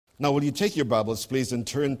Now, will you take your Bibles, please, and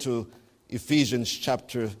turn to Ephesians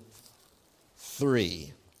chapter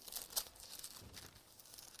 3.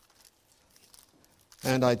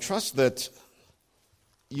 And I trust that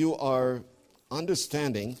you are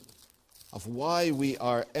understanding of why we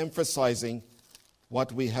are emphasizing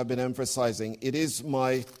what we have been emphasizing. It is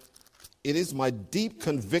my deep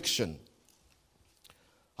conviction.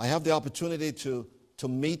 I have the opportunity to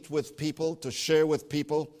meet with people, to share with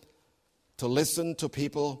people, to listen to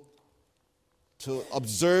people, to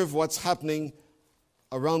observe what's happening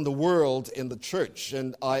around the world in the church.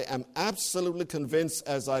 And I am absolutely convinced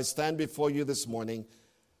as I stand before you this morning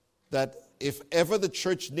that if ever the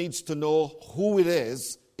church needs to know who it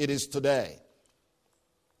is today.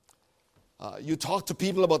 You talk to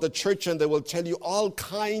people about the church and they will tell you all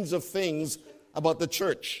kinds of things about the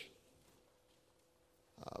church.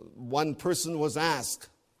 One person was asked,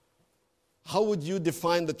 "How would you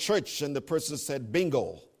define the church?" And the person said,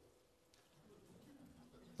 "Bingo."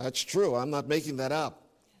 That's true. I'm not making that up.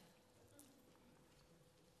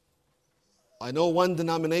 I know one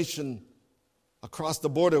denomination across the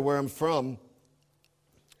border where I'm from.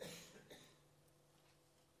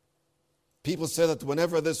 People say that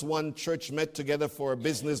whenever this one church met together for a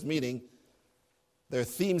business meeting, their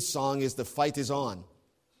theme song is "The Fight Is On."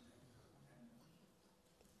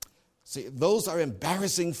 See, those are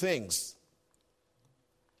embarrassing things.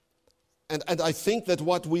 And I think that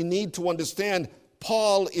what we need to understand,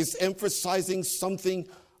 Paul is emphasizing something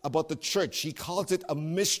about the church. He calls it a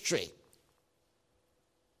mystery.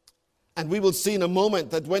 And we will see in a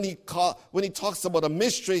moment that when he talks about a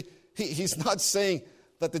mystery, he's not saying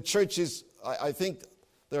that the church is, I think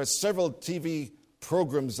there are several TV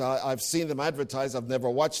programs, I've seen them advertised, I've never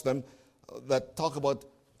watched them, that talk about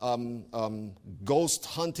ghost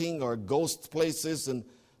hunting or ghost places and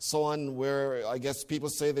so on, where I guess people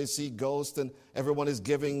say they see ghosts and everyone is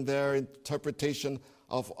giving their interpretation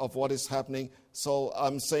of what is happening. So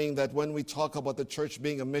I'm saying that when we talk about the church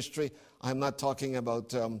being a mystery, I'm not talking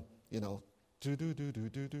about, I'm not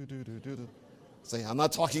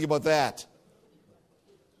talking about that.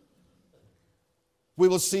 We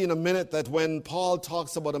will see in a minute that when Paul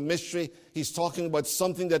talks about a mystery, he's talking about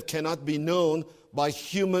something that cannot be known by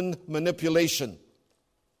human manipulation.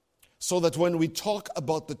 So that when we talk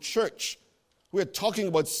about the church, we're talking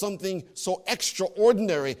about something so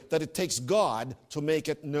extraordinary that it takes God to make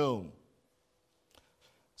it known.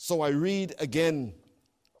 So I read again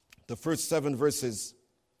the first 7 verses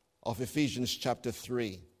of Ephesians chapter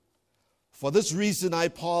 3. "For this reason I,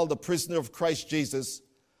 Paul, the prisoner of Christ Jesus,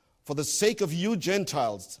 for the sake of you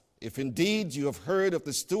Gentiles, if indeed you have heard of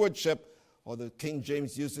the stewardship," or the King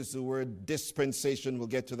James uses the word dispensation, we'll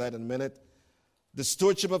get to that in a minute, "the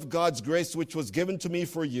stewardship of God's grace which was given to me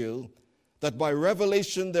for you, that by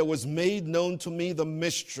revelation there was made known to me the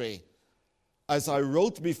mystery, as I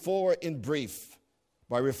wrote before in brief.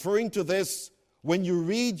 By referring to this, when you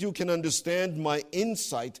read, you can understand my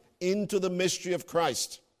insight into the mystery of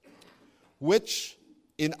Christ, which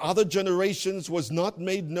in other generations was not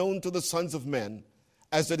made known to the sons of men,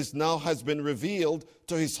 as it is now has been revealed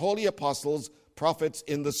to his holy apostles, prophets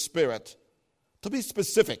in the Spirit." To be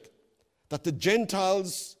specific, that the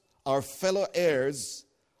Gentiles are fellow heirs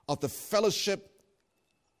of the fellowship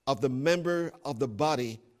of the member of the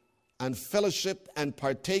body, and fellowship and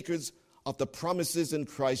partakers of the promises in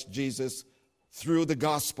Christ Jesus through the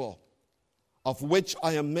gospel, of which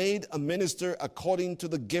I am made a minister according to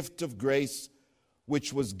the gift of grace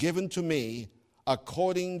which was given to me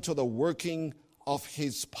according to the working of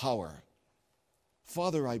his power.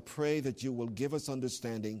 Father, I pray that you will give us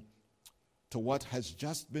understanding to what has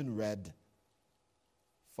just been read.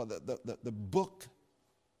 For the book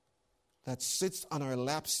that sits on our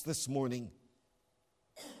laps this morning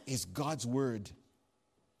is God's word.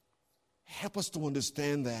 Help us to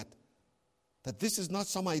understand that this is not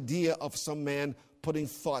some idea of some man putting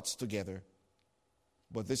thoughts together,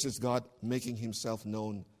 but this is God making himself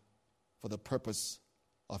known for the purpose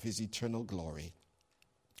of his eternal glory.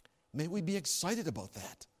 May we be excited about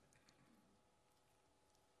that.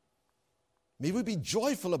 May we be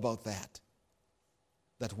joyful about that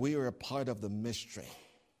we are a part of the mystery.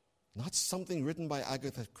 Not something written by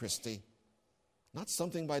Agatha Christie, not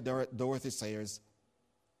something by Dorothy Sayers,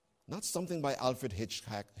 not something by Alfred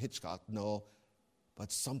Hitchcock, no,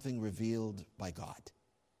 but something revealed by God.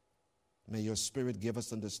 May your Spirit give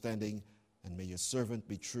us understanding, and may your servant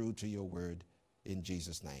be true to your word, in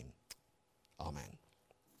Jesus' name. Amen.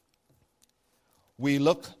 We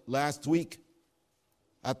looked last week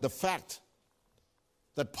at the fact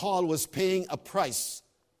that Paul was paying a price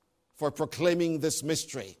for proclaiming this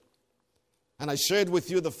mystery. And I shared with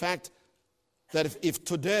you the fact that if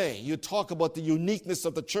today you talk about the uniqueness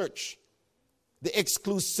of the church, the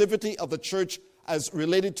exclusivity of the church as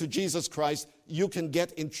related to Jesus Christ, you can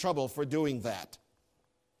get in trouble for doing that.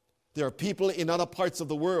 There are people in other parts of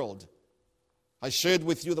the world. I shared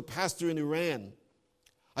with you the pastor in Iran.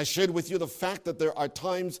 I shared with you the fact that there are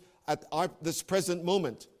times at this present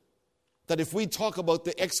moment that if we talk about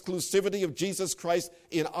the exclusivity of Jesus Christ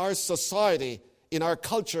in our society, in our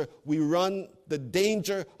culture, we run the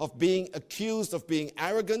danger of being accused of being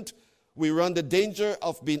arrogant. We run the danger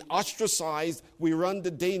of being ostracized. We run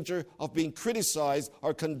the danger of being criticized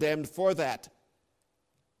or condemned for that.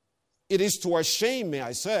 It is to our shame, may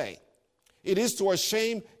I say. It is to our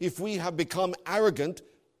shame if we have become arrogant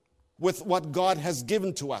with what God has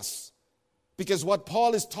given to us. Because what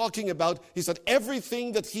Paul is talking about is that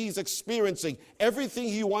everything that he's experiencing, everything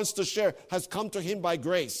he wants to share has come to him by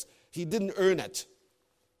grace. He didn't earn it.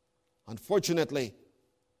 Unfortunately,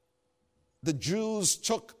 the Jews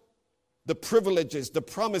took the privileges, the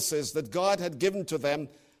promises that God had given to them,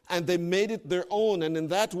 and they made it their own. And in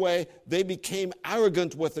that way, they became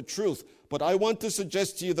arrogant with the truth. But I want to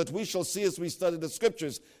suggest to you that we shall see as we study the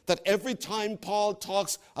scriptures that every time Paul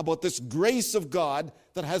talks about this grace of God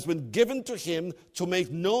that has been given to him to make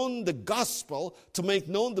known the gospel, to make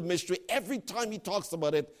known the mystery, every time he talks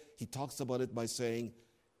about it by saying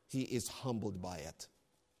he is humbled by it.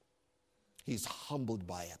 He's humbled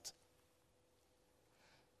by it.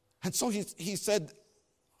 And so he said,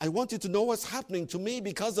 I want you to know what's happening to me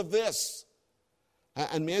because of this.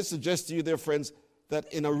 And may I suggest to you, dear friends,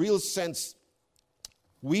 that in a real sense,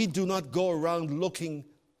 we do not go around looking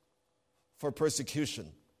for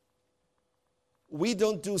persecution. We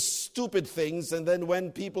don't do stupid things, and then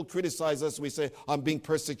when people criticize us, we say, I'm being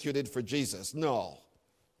persecuted for Jesus. No.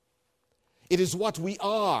 It is what we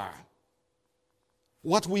are,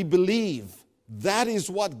 what we believe. That is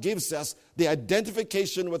what gives us the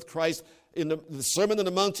identification with Christ. In the Sermon on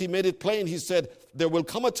the Mount, he made it plain. He said, there will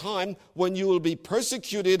come a time when you will be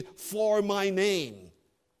persecuted for my name.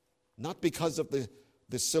 Not because of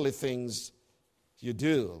the silly things you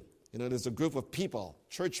do. You know, there's a group of people,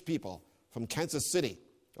 church people, from Kansas City,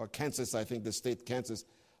 or Kansas, I think the state, Kansas,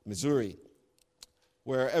 Missouri,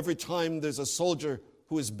 where every time there's a soldier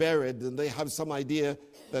who is buried and they have some idea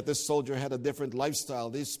that this soldier had a different lifestyle,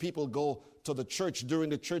 these people go to the church during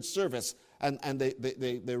the church service and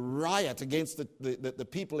they riot against the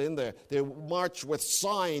people in there. They march with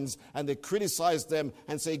signs and they criticize them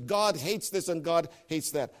and say, God hates this and God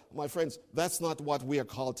hates that. My friends, that's not what we are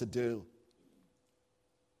called to do.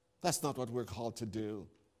 That's not what we're called to do.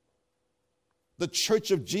 The Church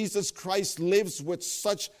of Jesus Christ lives with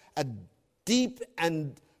such a deep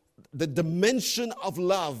and the dimension of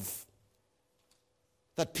love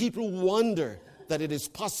that people wonder that it is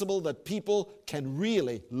possible that people can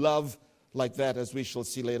really love like that, as we shall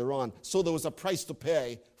see later on. So there was a price to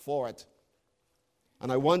pay for it.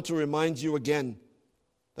 And I want to remind you again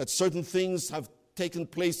that certain things have taken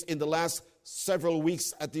place in the last several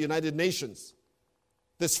weeks at the United Nations.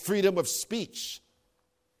 This freedom of speech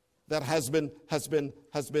that has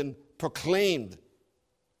been proclaimed.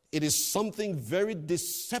 It is something very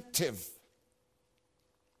deceptive.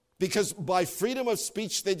 Because by freedom of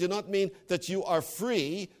speech, they do not mean that you are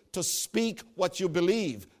free to speak what you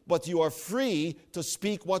believe, but you are free to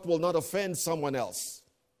speak what will not offend someone else.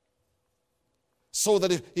 So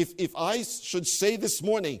that if I should say this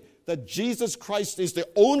morning that Jesus Christ is the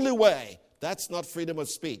only way, that's not freedom of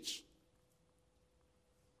speech.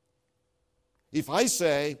 If I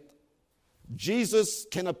say Jesus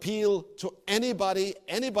can appeal to anybody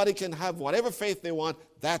can have whatever faith they want,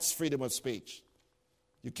 that's freedom of speech.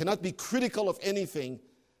 You cannot be critical of anything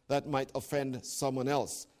that might offend someone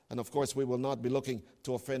else. And of course, we will not be looking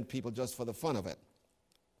to offend people just for the fun of it.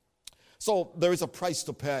 So there is a price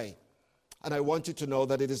to pay. And I want you to know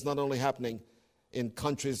that it is not only happening in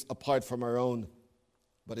countries apart from our own,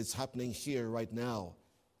 but it's happening here right now.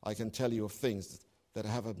 I can tell you of things that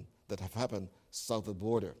have happened south of the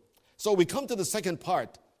border. So we come to the second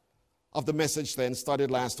part of the message then,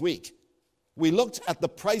 started last week. We looked at the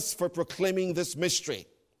price for proclaiming this mystery.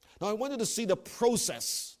 Now I wanted to see the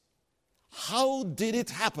process. How did it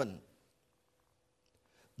happen?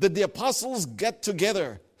 Did the apostles get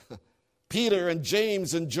together, Peter and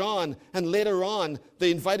James and John, and later on they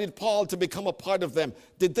invited Paul to become a part of them?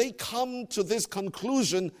 Did they come to this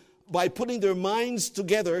conclusion by putting their minds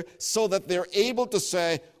together so that they're able to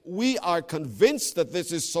say, we are convinced that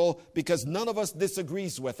this is so because none of us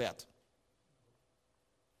disagrees with it?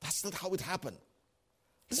 That's not how it happened.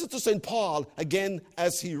 Listen to St. Paul again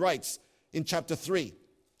as he writes in chapter 3.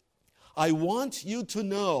 I want you to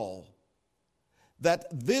know that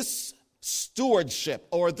this stewardship,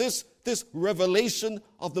 or this revelation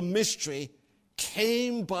of the mystery,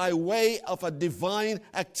 came by way of a divine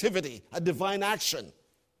activity, a divine action.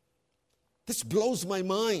 This blows my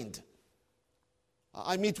mind.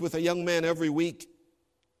 I meet with a young man every week.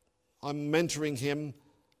 I'm mentoring him,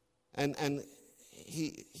 and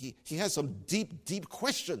he has some deep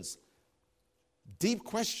questions. Deep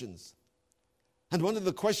questions. And one of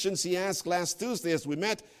the questions he asked last Tuesday as we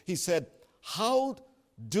met, he said, how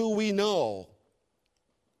do we know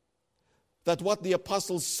that what the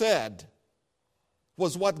apostles said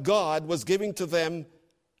was what God was giving to them,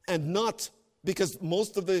 and not because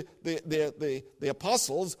most of the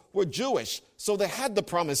apostles were Jewish, so they had the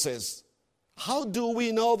promises. How do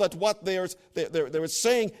we know that what they were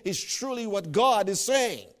saying is truly what God is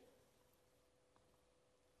saying?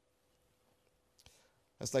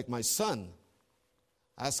 That's like my son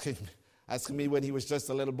asking me when he was just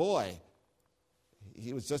a little boy.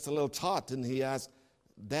 He was just a little tot, and he asked,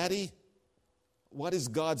 Daddy, what is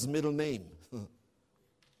God's middle name?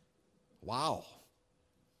 Wow.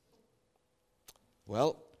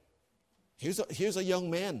 Well, here's a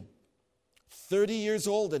young man, 30 years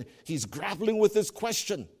old, and he's grappling with this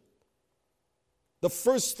question. The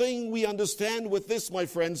first thing we understand with this, my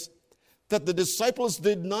friends, that the disciples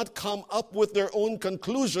did not come up with their own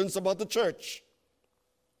conclusions about the church.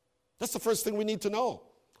 That's the first thing we need to know.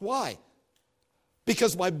 Why?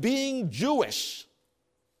 Because by being Jewish,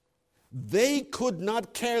 they could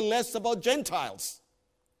not care less about Gentiles.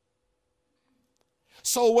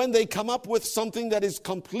 So when they come up with something that is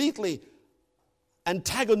completely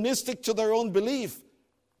antagonistic to their own belief,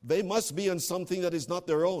 they must be on something that is not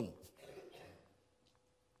their own.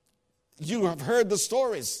 You have heard the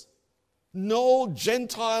stories. No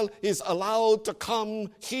Gentile is allowed to come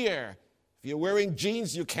here. If you're wearing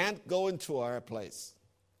jeans, you can't go into our place.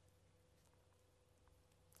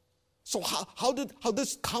 So how did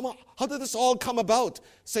this all come about?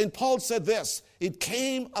 St. Paul said this, it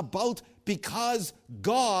came about because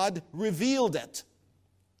God revealed it.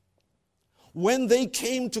 When they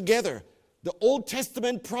came together, the Old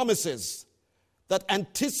Testament promises that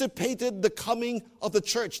anticipated the coming of the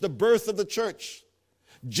church, the birth of the church.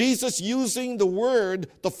 Jesus using the word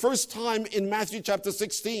the first time in Matthew chapter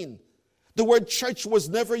 16. The word church was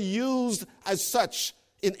never used as such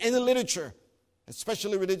in any literature,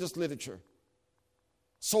 especially religious literature.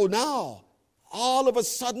 So now, all of a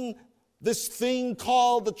sudden, this thing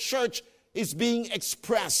called the church is being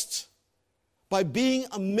expressed. By being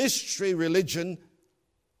a mystery religion,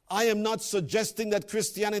 I am not suggesting that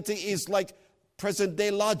Christianity is like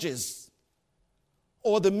present-day lodges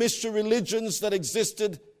or the mystery religions that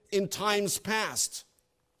existed in times past.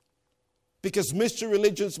 Because mystery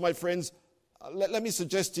religions, my friends, let me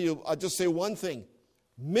suggest to you, I'll just say one thing.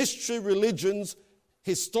 Mystery religions,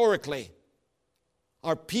 historically,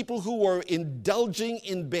 are people who were indulging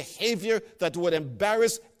in behavior that would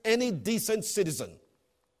embarrass any decent citizen.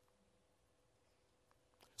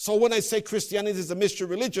 So when I say Christianity is a mystery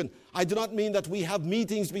religion, I do not mean that we have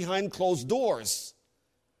meetings behind closed doors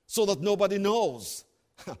so that nobody knows.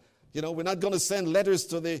 You know, we're not going to send letters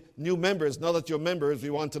to the new members. Now that you're members, we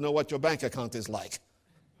want to know what your bank account is like.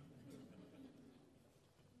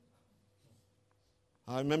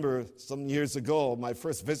 I remember some years ago, my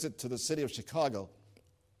first visit to the city of Chicago.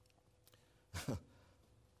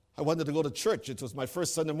 I wanted to go to church. It was my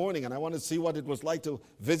first Sunday morning, and I wanted to see what it was like to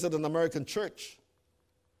visit an American church.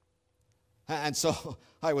 And so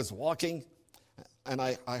I was walking, and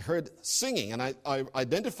I heard singing, and I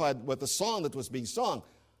identified with the song that was being sung.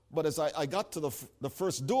 But as I got to the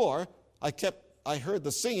first door, I heard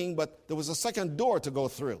the singing, but there was a second door to go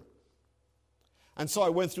through. And so I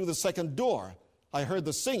went through the second door. I heard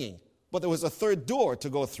the singing, but there was a third door to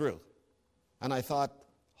go through. And I thought,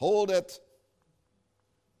 hold it.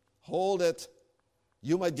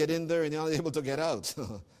 You might get in there and you're not able to get out.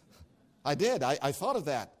 I did. I thought of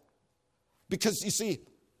that. Because, you see,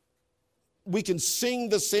 we can sing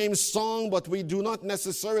the same song, but we do not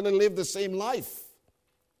necessarily live the same life.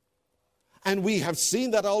 And we have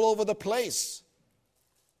seen that all over the place.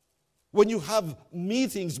 When you have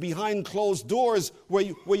meetings behind closed doors where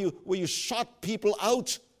you shut people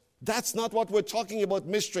out, that's not what we're talking about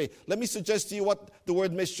mystery. Let me suggest to you what the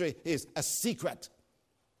word mystery is. A secret.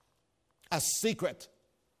 A secret.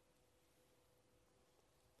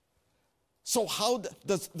 So how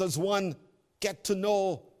does one get to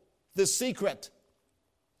know the secret?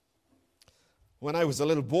 When I was a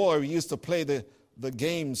little boy, we used to play the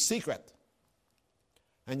game Secret.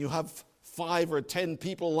 And you have 5 or 10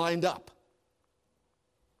 people lined up.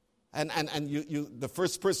 And you the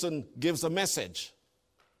first person gives a message.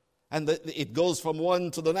 And it goes from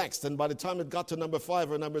one to the next. And by the time it got to number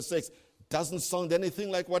 5 or number 6, doesn't sound anything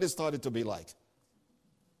like what it started to be like.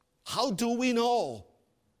 How do we know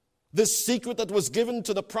this secret that was given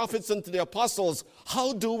to the prophets and to the apostles?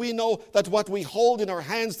 How do we know that what we hold in our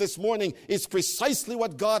hands this morning is precisely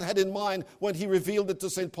what God had in mind when he revealed it to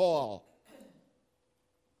St. Paul?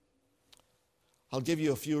 I'll give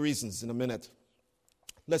you a few reasons in a minute.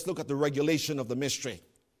 Let's look at the regulation of the mystery,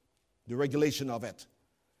 the regulation of it.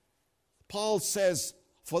 Paul says,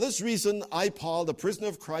 for this reason, I, Paul, the prisoner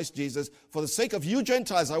of Christ Jesus, for the sake of you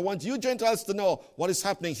Gentiles, I want you Gentiles to know what is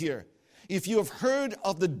happening here. If you have heard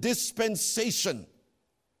of the dispensation,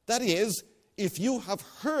 that is, if you have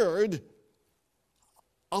heard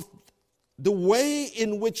of the way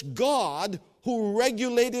in which God, who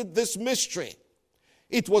regulated this mystery,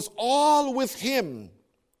 it was all with him.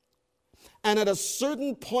 And at a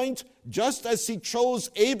certain point, just as he chose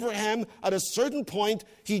Abraham, at a certain point,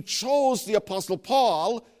 he chose the Apostle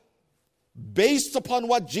Paul, based upon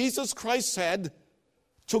what Jesus Christ said,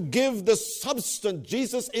 to give the substance.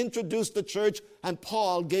 Jesus introduced the church, and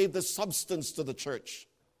Paul gave the substance to the church.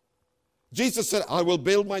 Jesus said, I will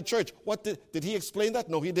build my church. What did he explain that?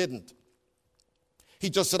 No, he didn't. He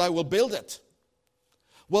just said, I will build it.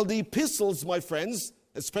 Well, the epistles, my friends,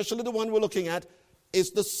 especially the one we're looking at,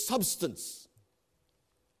 is the substance.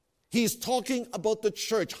 He's talking about the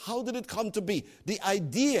church. How did it come to be? The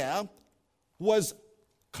idea was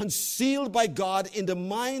concealed by God in the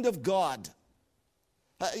mind of God.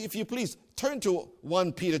 If you please, turn to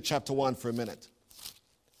 1 Peter chapter 1 for a minute.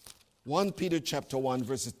 1 Peter chapter 1,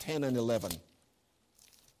 verses 10 and 11.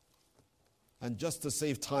 And just to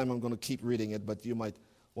save time, I'm going to keep reading it, but you might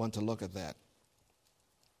want to look at that.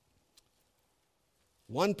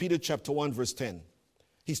 1 Peter chapter 1, verse 10.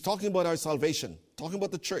 He's talking about our salvation, talking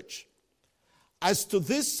about the church. As to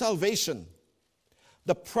this salvation,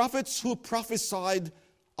 the prophets who prophesied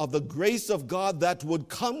of the grace of God that would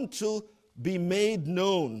come to be made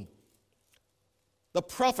known. The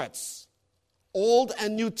prophets, Old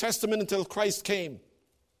and New Testament until Christ came.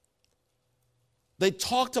 They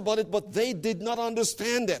talked about it, but they did not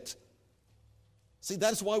understand it. See,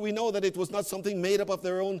 that's why we know that it was not something made up of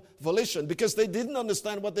their own volition, because they didn't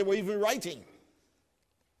understand what they were even writing.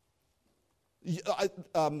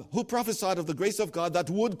 Who prophesied of the grace of God that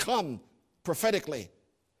would come prophetically,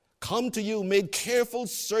 come to you, made careful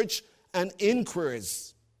search and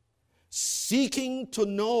inquiries, seeking to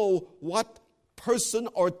know what person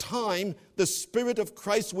or time the Spirit of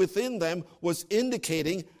Christ within them was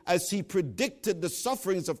indicating as he predicted the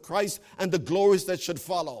sufferings of Christ and the glories that should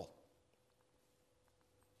follow.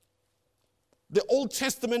 The Old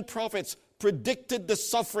Testament prophets predicted the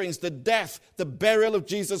sufferings, the death, the burial of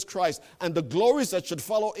Jesus Christ, and the glories that should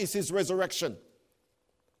follow is his resurrection.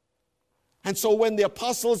 And so when the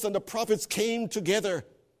apostles and the prophets came together,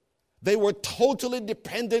 they were totally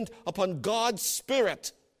dependent upon God's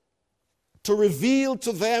Spirit to reveal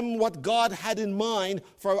to them what God had in mind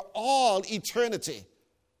for all eternity.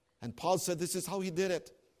 And Paul said this is how he did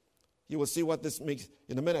it. You will see what this makes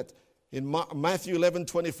in a minute. In Matthew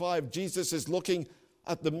 11:25, Jesus is looking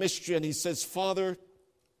at the mystery and he says, Father,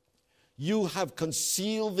 you have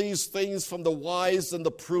concealed these things from the wise and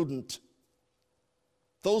the prudent.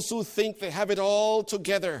 Those who think they have it all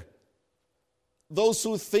together. Those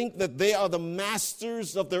who think that they are the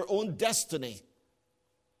masters of their own destiny.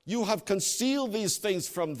 You have concealed these things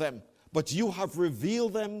from them, but you have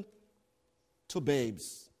revealed them to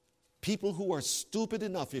babes. People who are stupid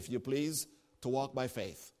enough, if you please, to walk by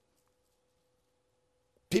faith.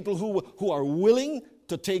 People who are willing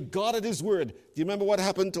to take God at his word. Do you remember what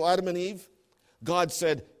happened to Adam and Eve? God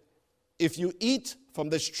said, if you eat from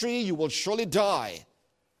this tree, you will surely die.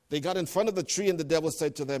 They got in front of the tree and the devil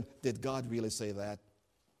said to them, did God really say that?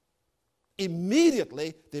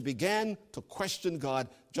 Immediately, they began to question God,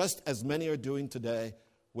 just as many are doing today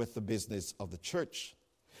with the business of the church.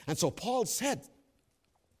 And so Paul said,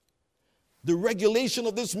 the regulation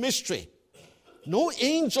of this mystery. No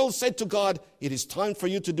angel said to God, it is time for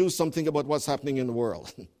you to do something about what's happening in the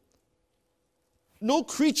world. No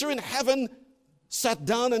creature in heaven sat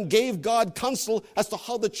down and gave God counsel as to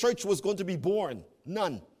how the church was going to be born.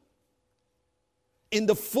 None. In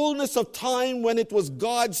the fullness of time, when it was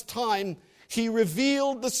God's time, he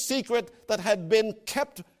revealed the secret that had been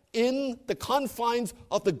kept in the confines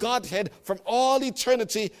of the Godhead from all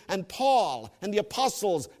eternity. And Paul and the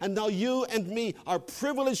apostles and now you and me are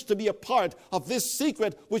privileged to be a part of this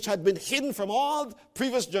secret which had been hidden from all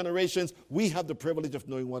previous generations. We have the privilege of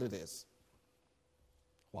knowing what it is.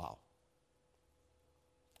 Wow.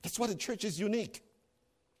 That's why the church is unique.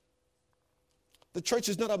 The church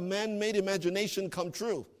is not a man-made imagination come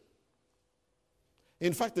true.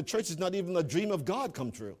 In fact, the church is not even a dream of God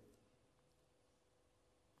come true.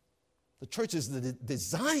 The church is the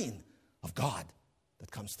design of God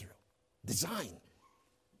that comes through. Design.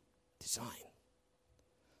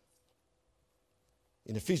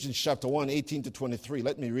 In Ephesians chapter 1, 18 to 23,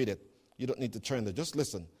 let me read it. You don't need to turn there. Just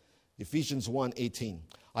listen. Ephesians 1, 18.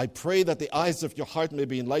 I pray that the eyes of your heart may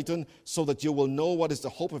be enlightened, so that you will know what is the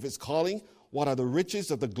hope of his calling, what are the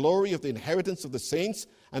riches of the glory of the inheritance of the saints,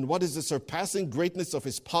 and what is the surpassing greatness of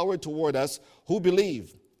his power toward us who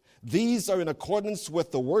believe. These are in accordance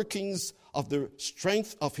with the workings of the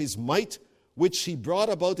strength of his might, which he brought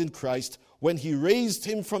about in Christ when he raised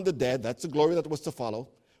him from the dead. That's the glory that was to follow.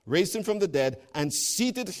 Raised him from the dead and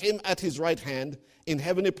seated him at his right hand in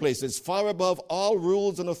heavenly places, far above all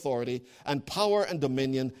rules and authority and power and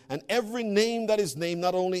dominion and every name that is named,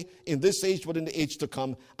 not only in this age but in the age to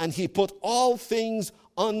come. And he put all things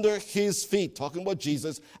under his feet, talking about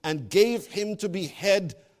Jesus, and gave him to be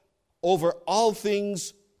head over all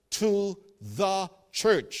things to the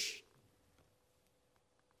church.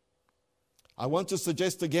 I want to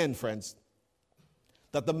suggest again, friends,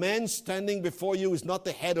 that the man standing before you is not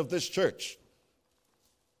the head of this church.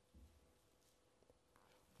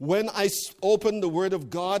 When I open the Word of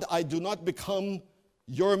God, I do not become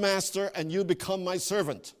your master and you become my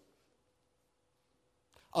servant.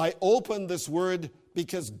 I open this Word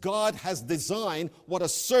because God has designed what a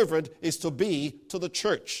servant is to be to the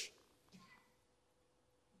church.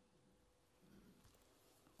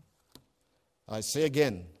 I say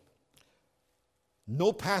again,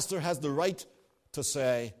 no pastor has the right to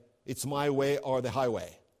say, it's my way or the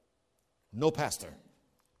highway. No pastor.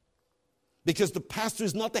 Because the pastor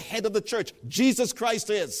is not the head of the church. Jesus Christ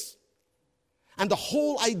is. And the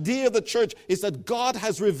whole idea of the church is that God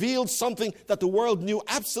has revealed something that the world knew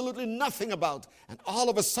absolutely nothing about. And all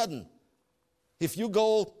of a sudden, if you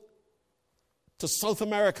go to South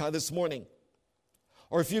America this morning,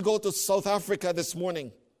 or if you go to South Africa this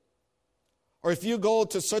morning, or if you go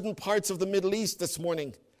to certain parts of the Middle East this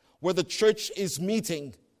morning, where the church is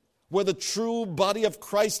meeting, where the true body of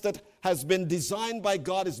Christ that has been designed by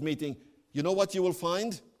God is meeting, you know what you will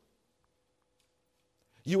find?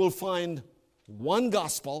 You will find one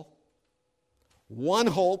gospel, one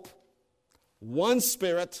hope, one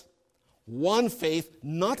spirit, one faith,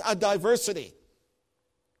 not a diversity,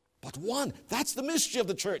 but one. That's the mystery of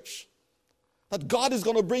the church. That God is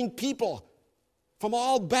going to bring people from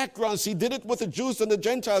all backgrounds. He did it with the Jews and the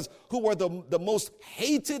Gentiles, who were the most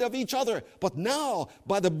hated of each other. But now,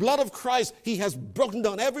 by the blood of Christ, he has broken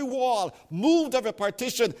down every wall, moved every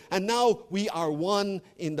partition, and now we are one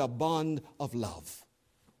in the bond of love.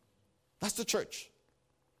 That's the church.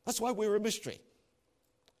 That's why we're a mystery.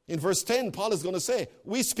 In verse 10, Paul is going to say,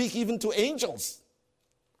 we speak even to angels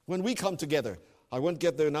when we come together. I won't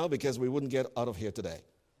get there now because we wouldn't get out of here today.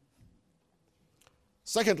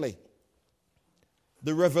 Secondly,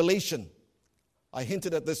 the revelation. I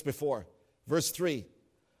hinted at this before. Verse 3.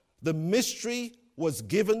 The mystery was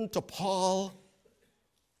given to Paul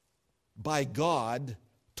by God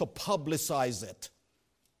to publicize it.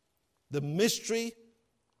 The mystery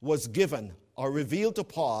was given or revealed to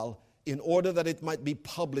Paul in order that it might be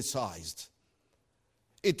publicized.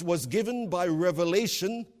 It was given by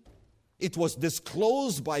revelation. It was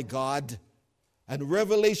disclosed by God. And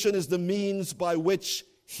revelation is the means by which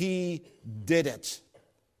he did it.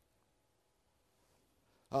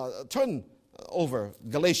 Turn over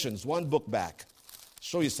Galatians, one book back.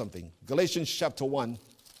 Show you something. Galatians chapter 1,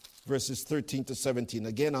 verses 13 to 17.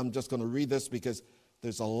 Again, I'm just going to read this because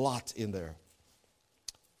there's a lot in there.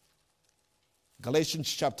 Galatians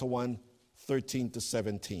chapter 1, 13 to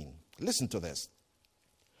 17. Listen to this.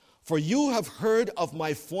 For you have heard of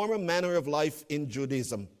my former manner of life in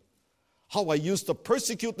Judaism, how I used to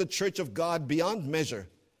persecute the church of God beyond measure,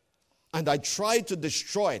 and I tried to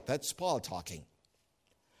destroy it. That's Paul talking.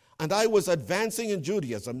 And I was advancing in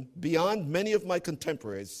Judaism beyond many of my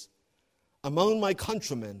contemporaries, among my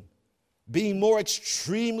countrymen, being more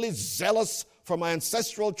extremely zealous for my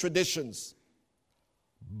ancestral traditions.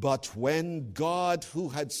 But when God, who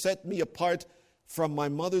had set me apart from my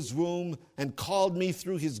mother's womb and called me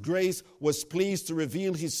through his grace, was pleased to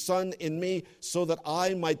reveal his Son in me so that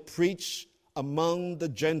I might preach among the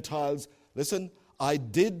Gentiles. Listen, I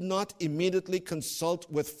did not immediately consult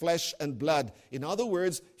with flesh and blood. In other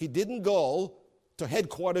words, he didn't go to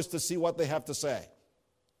headquarters to see what they have to say.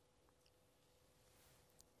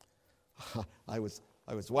 I was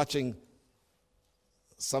watching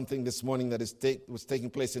something this morning that was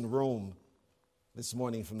taking place in Rome this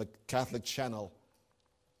morning from the Catholic channel.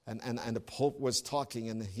 And the Pope was talking,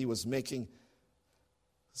 and he was making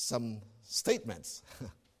some statements.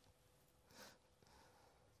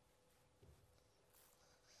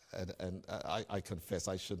 And I confess,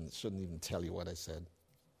 I shouldn't even tell you what I said.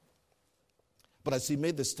 But as he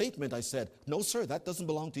made the statement, I said, no, sir, that doesn't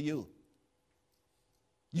belong to you.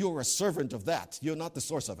 You're a servant of that. You're not the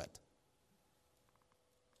source of it.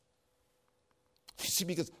 You see,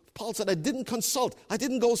 because Paul said, I didn't consult. I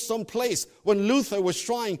didn't go someplace. When Luther was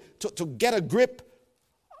trying to get a grip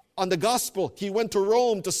on the gospel, he went to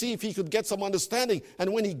Rome to see if he could get some understanding.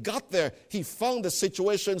 And when he got there, he found the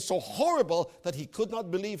situation so horrible that he could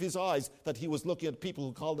not believe his eyes that he was looking at people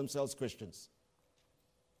who called themselves Christians.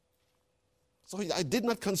 So I did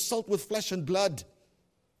not consult with flesh and blood.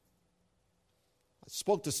 I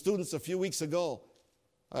spoke to students a few weeks ago,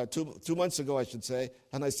 2 months ago, I should say,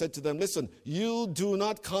 and I said to them, listen, you do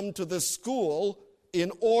not come to this school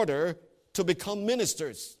in order to become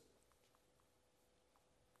ministers.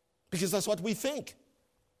 Because that's what we think.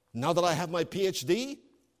 Now that I have my PhD,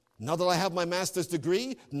 now that I have my master's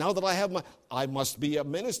degree, now that I must be a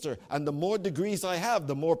minister. And the more degrees I have,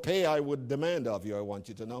 the more pay I would demand of you, I want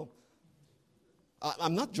you to know.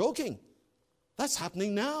 I'm not joking. That's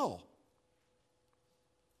happening now.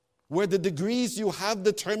 Where the degrees you have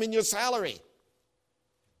determine your salary.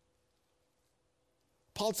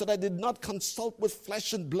 Paul said, I did not consult with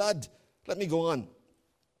flesh and blood. Let me go on.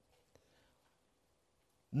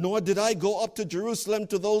 Nor did I go up to Jerusalem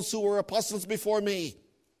to those who were apostles before me.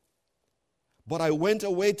 But I went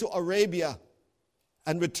away to Arabia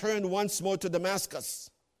and returned once more to Damascus.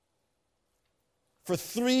 For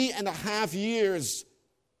 3.5 years,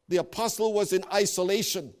 the apostle was in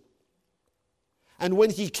isolation. And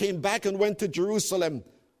when he came back and went to Jerusalem,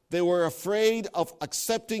 they were afraid of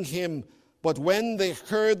accepting him. But when they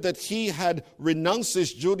heard that he had renounced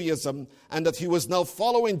his Judaism and that he was now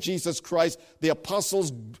following Jesus Christ, the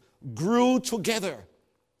apostles grew together.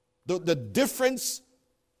 The difference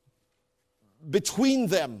between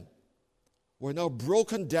them were now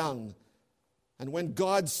broken down. And when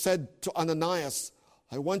God said to Ananias,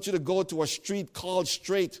 I want you to go to a street called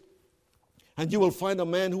Straight, and you will find a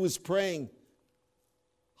man who is praying.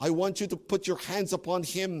 I want you to put your hands upon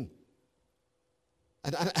him.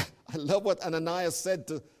 And I love what Ananias said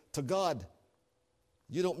to God.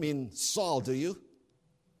 You don't mean Saul, do you?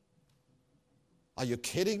 Are you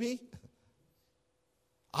kidding me?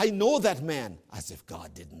 I know that man. As if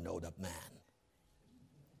God didn't know that man.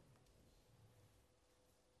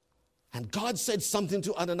 And God said something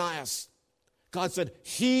to Ananias. God said,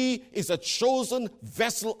 he is a chosen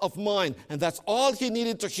vessel of mine. And that's all he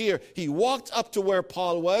needed to hear. He walked up to where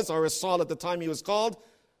Paul was, or Saul at the time he was called.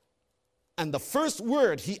 And the first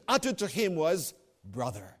word he uttered to him was,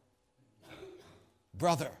 brother.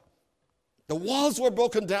 Brother. The walls were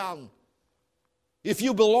broken down. If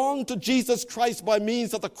you belong to Jesus Christ by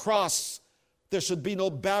means of the cross, there should be no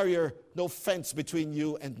barrier, no fence between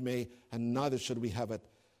you and me, and neither should we have it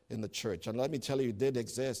in the church. And let me tell you, it did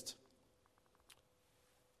exist.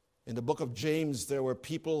 In the book of James, there were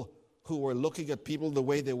people who were looking at people the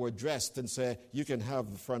way they were dressed and say, you can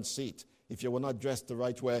have the front seat. If you were not dressed the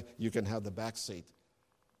right way, you can have the back seat.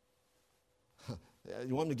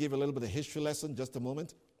 You want me to give you a little bit of history lesson, just a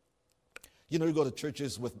moment? You know, you go to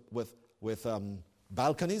churches with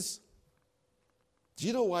balconies. Do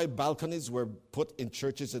you know why balconies were put in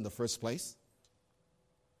churches in the first place?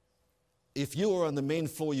 If you were on the main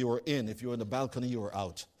floor, you were in. If you were on the balcony, you were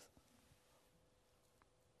out.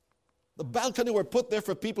 The balcony were put there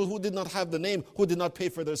for people who did not have the name, who did not pay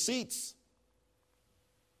for their seats.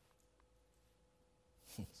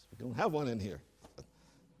 We don't have one in here.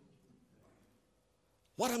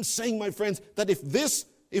 What I'm saying, my friends, that if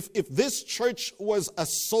this church was a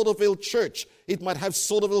Sodaville church, it might have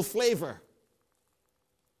Sodaville flavor.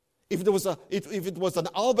 If it was an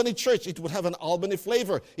Albany church, it would have an Albany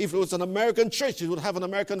flavor. If it was an American church, it would have an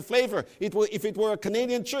American flavor. If it were a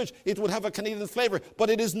Canadian church, it would have a Canadian flavor. But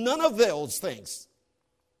it is none of those things.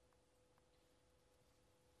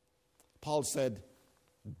 Paul said,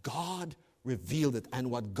 God revealed it. And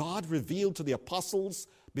what God revealed to the apostles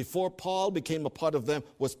before Paul became a part of them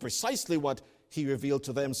was precisely what he revealed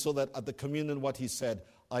to them, so that at the communion what he said,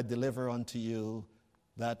 I deliver unto you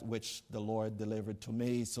that which the Lord delivered to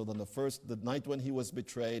me. So then the night when he was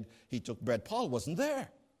betrayed, he took bread. Paul wasn't there.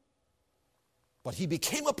 But he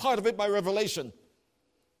became a part of it by revelation.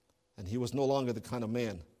 And he was no longer the kind of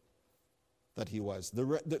man that he was. The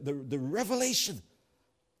revelation.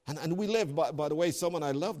 And we live, by the way,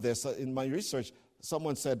 I love this, in my research,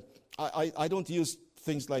 someone said, I don't use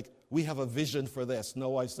things like, we have a vision for this.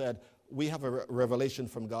 No, I said, we have a revelation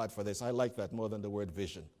from God for this. I like that more than the word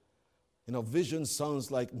vision. You know, vision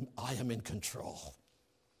sounds like I am in control.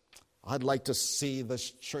 I'd like to see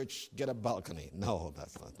this church get a balcony. No,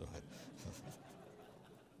 that's not right.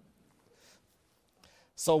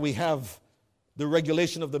 So we have the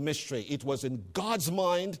regulation of the mystery. It was in God's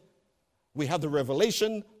mind. We have the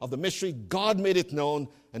revelation of the mystery. God made it known.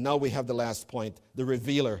 And now we have the last point, the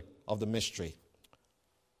revealer of the mystery.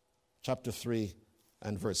 Chapter 3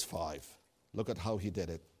 and verse 5. Look at how he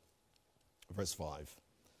did it. Verse 5.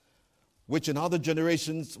 Which in other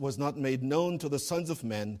generations was not made known to the sons of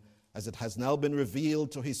men, as it has now been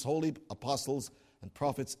revealed to his holy apostles and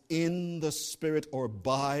prophets in the Spirit, or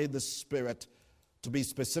by the Spirit, to be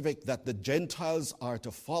specific, that the Gentiles are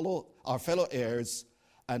to follow our fellow heirs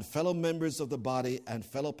and fellow members of the body and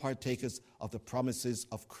fellow partakers of the promises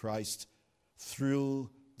of Christ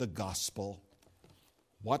through the gospel.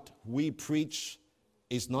 What we preach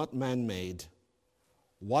is not man-made.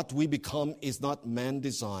 What we become is not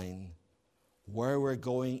man-designed. Where we're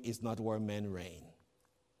going is not where men reign.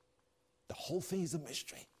 The whole thing is a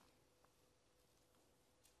mystery.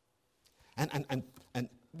 And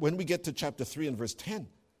when we get to chapter 3 and verse 10,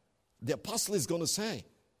 the apostle is going to say,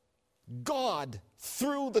 God,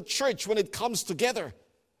 through the church, when it comes together,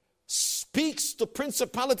 speaks to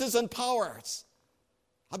principalities and powers.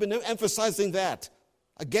 I've been emphasizing that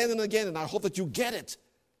again and again, and I hope that you get it.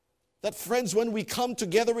 That, friends, when we come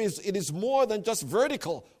together, it is more than just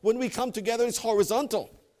vertical. When we come together, it's horizontal.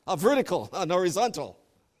 Vertical and horizontal.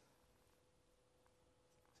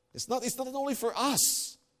 It's not only for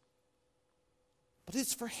us, but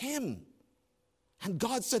it's for him. And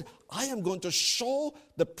God said, I am going to show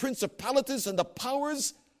the principalities and the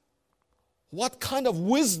powers what kind of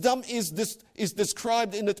wisdom is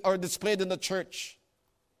described in it or displayed in the church.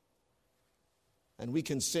 And we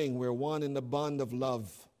can sing, we're one in the bond of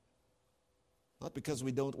love. Not because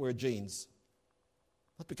we don't wear jeans.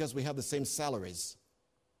 Not because we have the same salaries.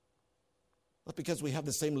 Not because we have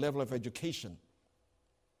the same level of education.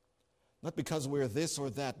 Not because we're this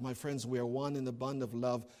or that. My friends, we are one in the bond of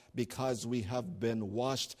love because we have been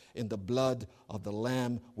washed in the blood of the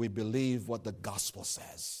Lamb. We believe what the gospel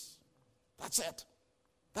says. That's it.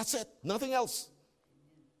 That's it. Nothing else.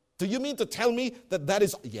 Do you mean to tell me that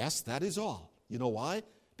is? Yes, that is all. You know why?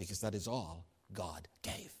 Because that is all God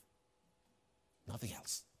gave. Nothing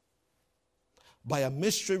else. By a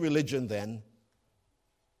mystery religion, then,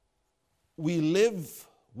 we live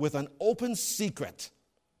with an open secret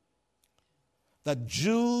that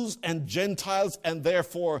Jews and Gentiles, and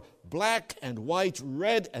therefore black and white,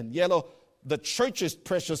 red and yellow, the church is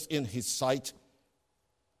precious in his sight,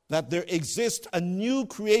 that there exists a new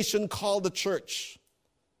creation called the church,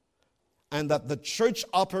 and that the church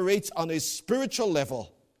operates on a spiritual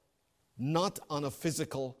level, not on a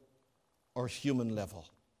physical or human level.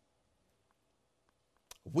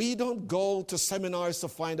 We don't go to seminars to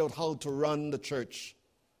find out how to run the church.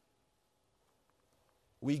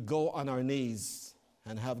 We go on our knees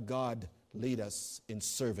and have God lead us in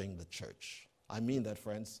serving the church. I mean that,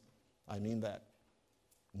 friends. I mean that.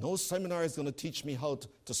 No seminar is going to teach me how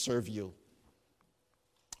to serve you.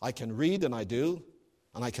 I can read, and I do,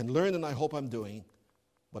 and I can learn, and I hope I'm doing.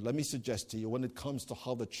 But let me suggest to you, when it comes to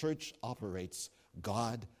how the church operates,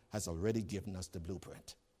 God has already given us the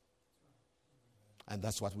blueprint. And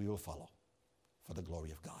that's what we will follow for the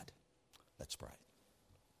glory of God. Let's pray.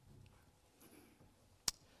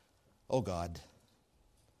 Oh God,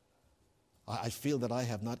 I feel that I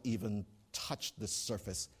have not even touched the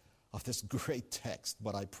surface of this great text,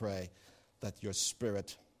 but I pray that your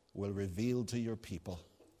Spirit will reveal to your people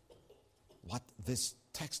what this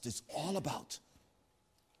text is all about.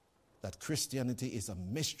 That Christianity is a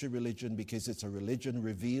mystery religion because it's a religion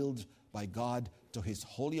revealed by God to his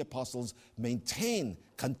holy apostles,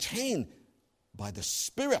 contained by the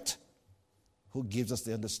Spirit who gives us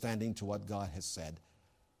the understanding to what God has said.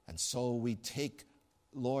 And so we take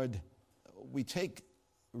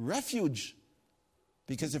refuge,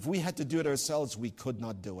 because if we had to do it ourselves, we could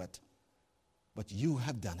not do it. But you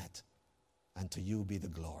have done it, and to you be the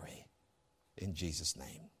glory. In Jesus'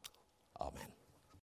 name, amen.